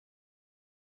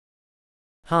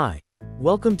Hi.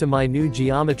 Welcome to my new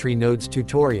Geometry Nodes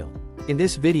tutorial. In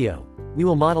this video, we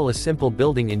will model a simple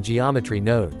building in Geometry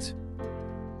Nodes.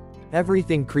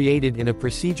 Everything created in a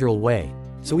procedural way,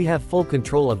 so we have full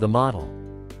control of the model.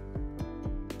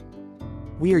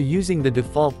 We are using the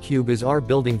default cube as our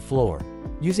building floor.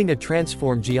 Using a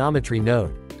transform geometry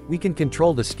node, we can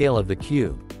control the scale of the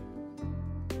cube.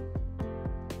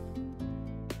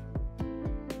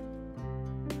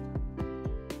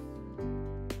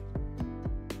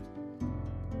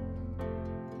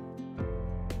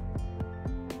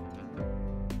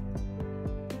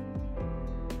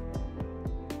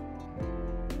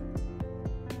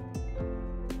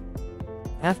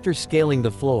 After scaling the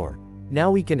floor,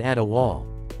 now we can add a wall.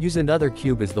 Use another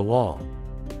cube as the wall.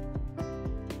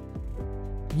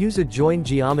 Use a join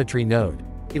geometry node.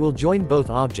 It will join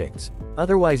both objects,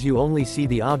 otherwise you only see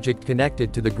the object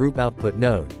connected to the group output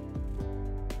node.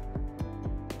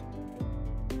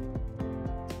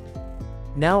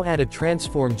 Now add a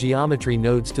transform geometry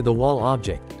nodes to the wall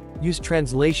object. Use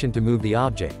translation to move the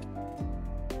object.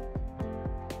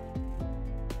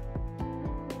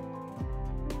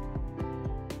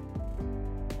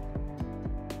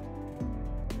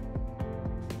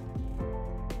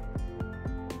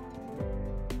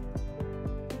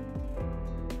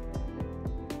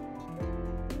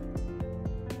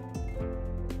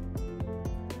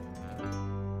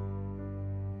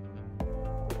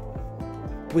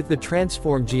 With the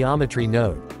transform geometry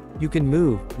node, you can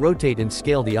move, rotate and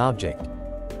scale the object.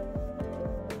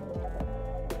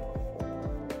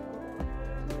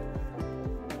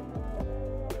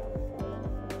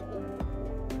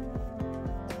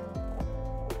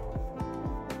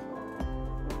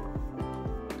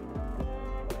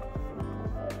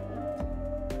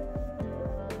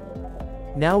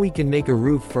 Now we can make a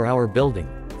roof for our building.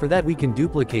 For that we can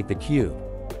duplicate the cube.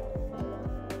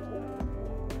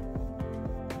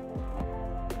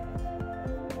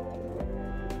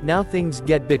 Now things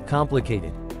get bit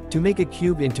complicated. To make a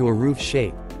cube into a roof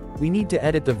shape, we need to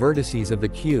edit the vertices of the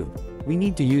cube. We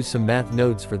need to use some math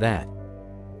nodes for that.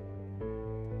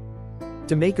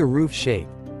 To make a roof shape,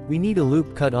 we need a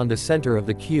loop cut on the center of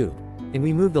the cube, and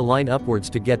we move the line upwards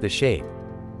to get the shape.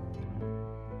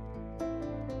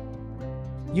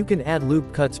 You can add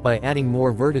loop cuts by adding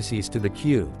more vertices to the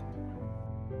cube.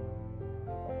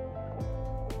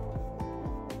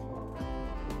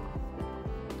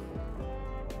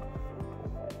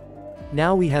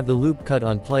 Now we have the loop cut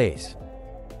on place.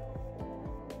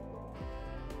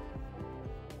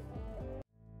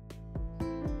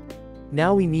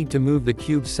 Now we need to move the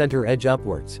cube's center edge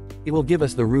upwards. It will give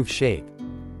us the roof shape.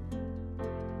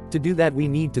 To do that we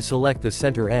need to select the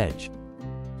center edge.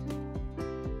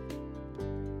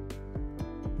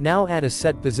 Now add a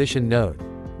set position node.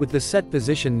 With the set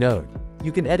position node,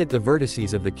 you can edit the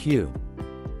vertices of the cube.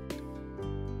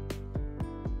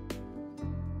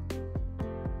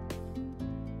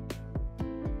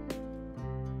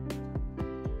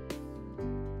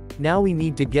 Now we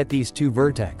need to get these two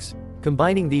vertex.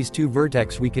 Combining these two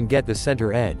vertex we can get the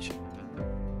center edge.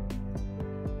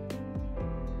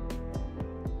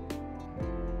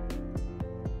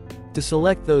 To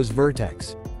select those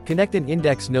vertex, connect an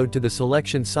index node to the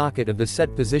selection socket of the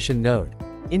set position node.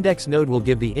 Index node will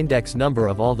give the index number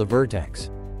of all the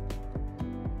vertex.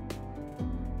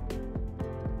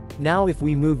 Now if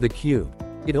we move the cube,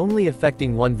 it only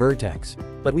affecting one vertex,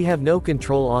 but we have no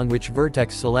control on which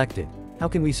vertex selected. How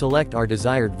can we select our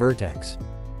desired vertex?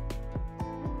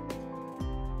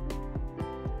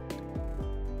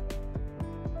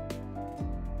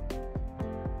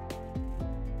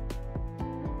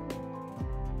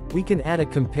 We can add a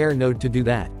compare node to do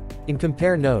that. In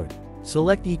compare node,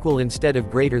 select equal instead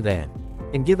of greater than,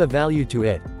 and give a value to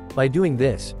it. By doing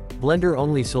this, Blender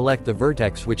only select the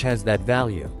vertex which has that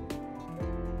value.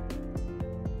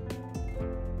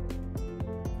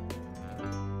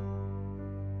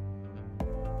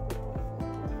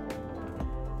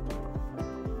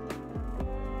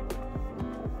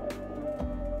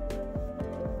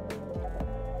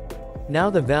 Now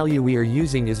the value we are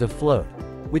using is a float,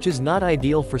 which is not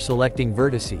ideal for selecting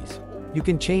vertices. You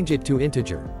can change it to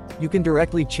integer. You can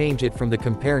directly change it from the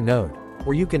compare node,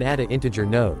 or you can add an integer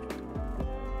node.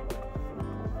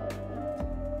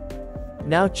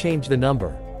 Now change the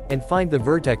number, and find the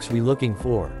vertex we looking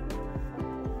for.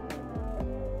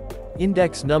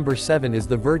 Index number 7 is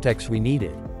the vertex we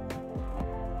needed.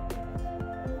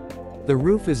 The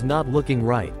roof is not looking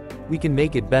right. We can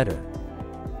make it better.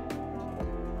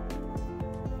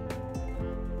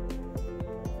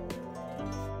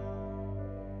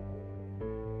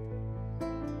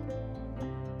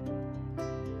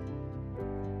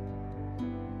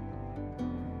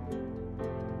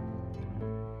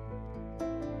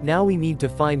 Now we need to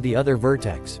find the other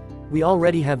vertex. We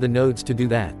already have the nodes to do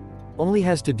that. Only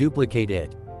has to duplicate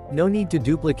it. No need to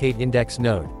duplicate index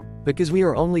node. Because we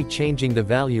are only changing the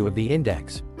value of the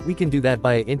index, we can do that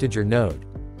by an integer node.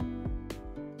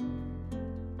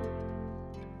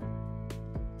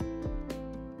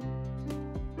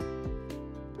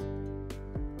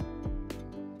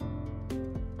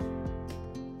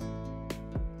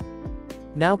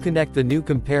 Now connect the new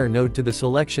compare node to the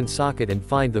selection socket and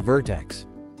find the vertex.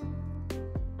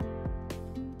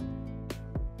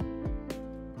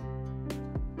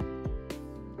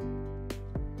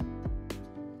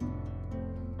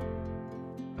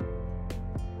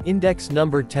 Index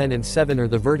number 10 and 7 are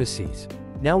the vertices.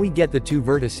 Now we get the two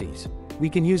vertices. We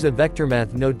can use a vector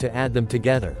math node to add them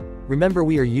together. Remember,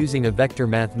 we are using a vector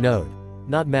math node,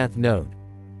 not math node.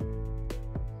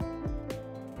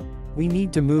 We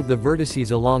need to move the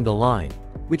vertices along the line,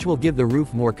 which will give the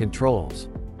roof more controls.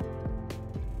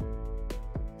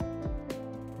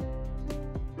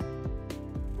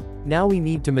 Now we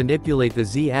need to manipulate the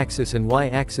z-axis and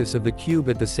y-axis of the cube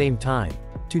at the same time.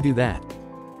 To do that,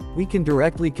 we can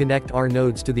directly connect our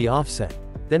nodes to the offset.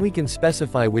 Then we can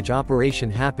specify which operation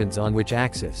happens on which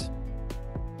axis.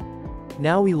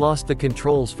 Now we lost the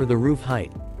controls for the roof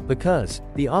height, because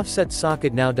the offset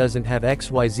socket now doesn't have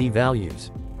XYZ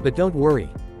values. But don't worry,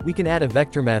 we can add a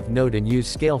vector math node and use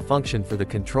scale function for the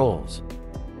controls.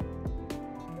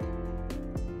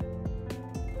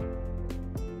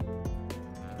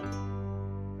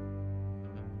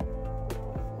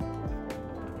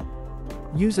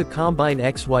 Use a combine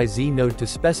XYZ node to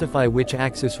specify which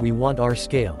axis we want our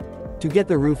scale. To get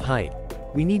the roof height,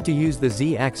 we need to use the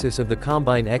z-axis of the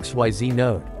combine XYZ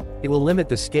node. It will limit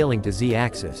the scaling to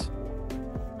z-axis.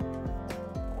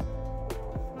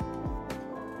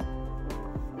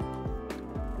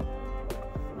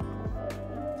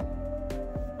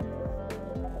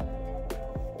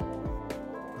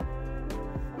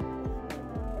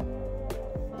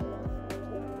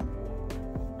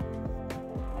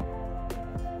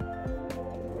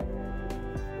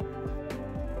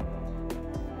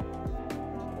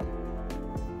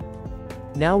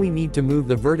 Now we need to move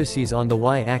the vertices on the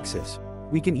y-axis.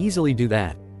 We can easily do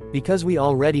that. Because we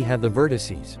already have the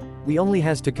vertices, we only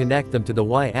has to connect them to the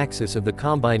y-axis of the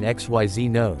combine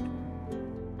XYZ node.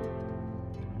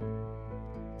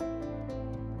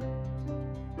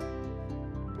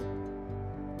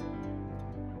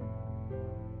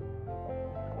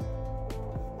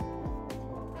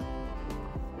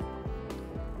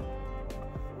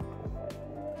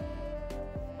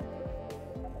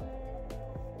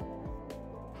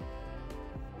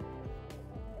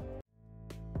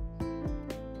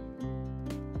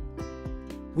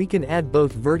 We can add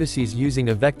both vertices using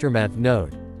a vector math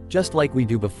node, just like we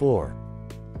do before.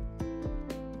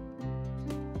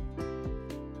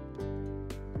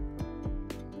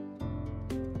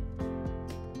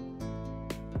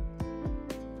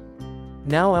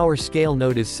 Now our scale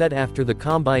node is set after the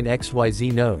combine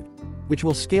XYZ node, which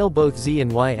will scale both z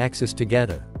and y axis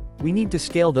together. We need to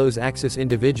scale those axes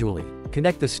individually.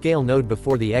 Connect the scale node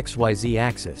before the XYZ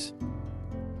axis.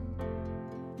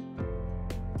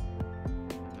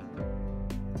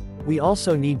 We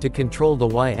also need to control the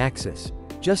y-axis.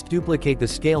 Just duplicate the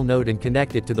scale node and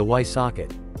connect it to the y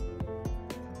socket.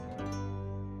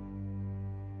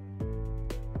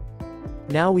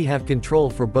 Now we have control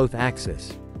for both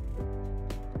axes.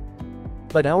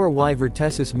 But our y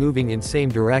vertices moving in same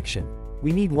direction.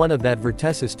 We need one of that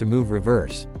vertices to move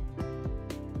reverse.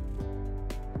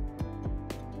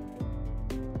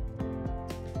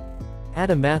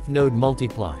 Add a math node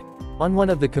multiply on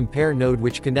one of the compare node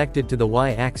which connected to the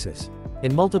y-axis,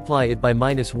 and multiply it by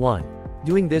 -1.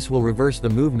 Doing this will reverse the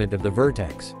movement of the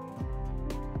vertex.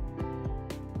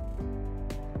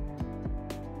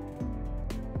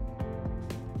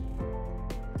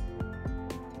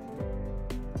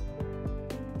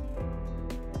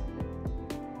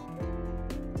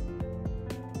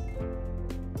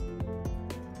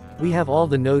 We have all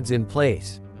the nodes in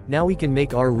place. Now we can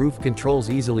make our roof controls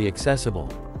easily accessible.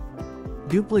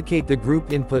 Duplicate the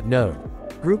group input node.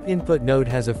 Group input node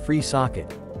has a free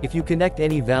socket. If you connect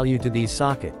any value to these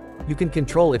socket, you can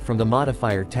control it from the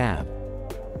modifier tab.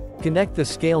 Connect the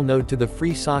scale node to the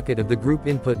free socket of the group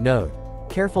input node.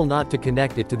 Careful not to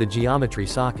connect it to the geometry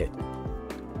socket.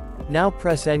 Now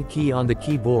press N key on the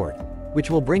keyboard, which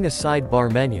will bring a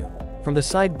sidebar menu. From the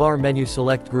sidebar menu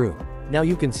select group. Now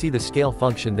you can see the scale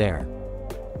function there.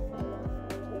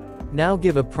 Now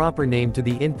give a proper name to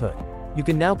the input. You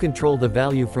can now control the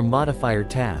value from modifier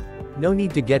tab. No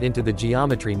need to get into the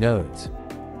geometry nodes.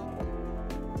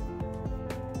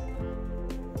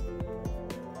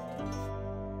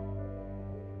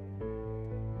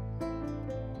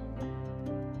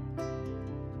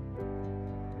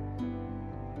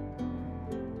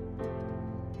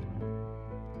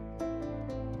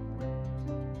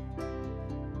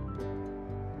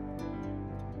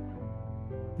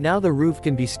 Now the roof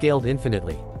can be scaled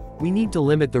infinitely. We need to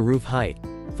limit the roof height.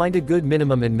 Find a good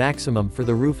minimum and maximum for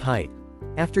the roof height.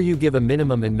 After you give a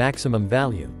minimum and maximum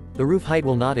value, the roof height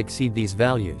will not exceed these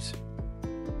values.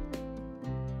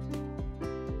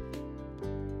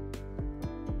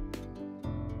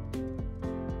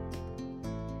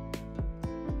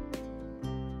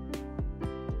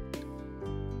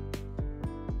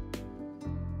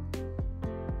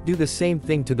 Do the same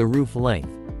thing to the roof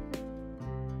length.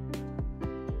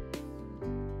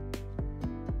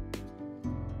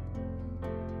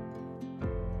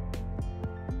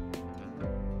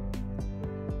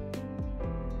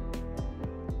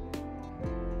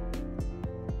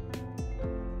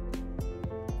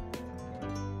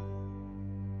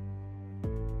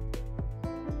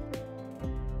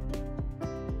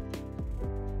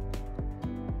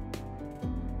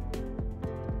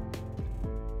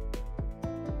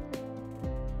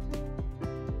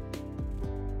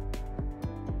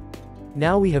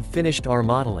 Now we have finished our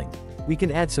modeling. We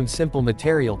can add some simple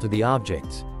material to the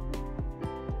objects.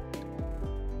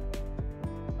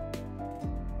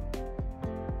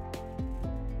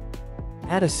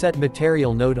 Add a set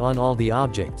material node on all the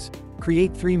objects.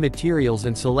 Create 3 materials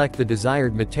and select the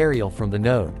desired material from the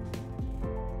node.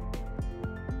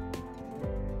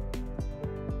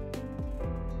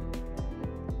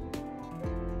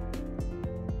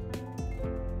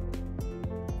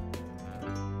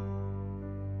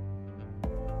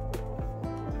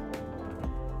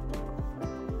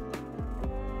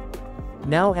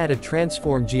 Now add a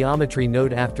transform geometry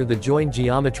node after the join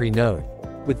geometry node.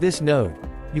 With this node,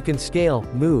 you can scale,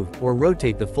 move, or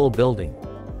rotate the full building.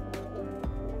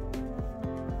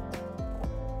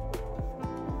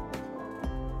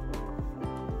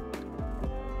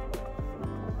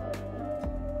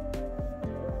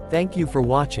 Thank you for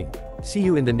watching. See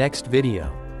you in the next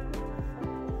video.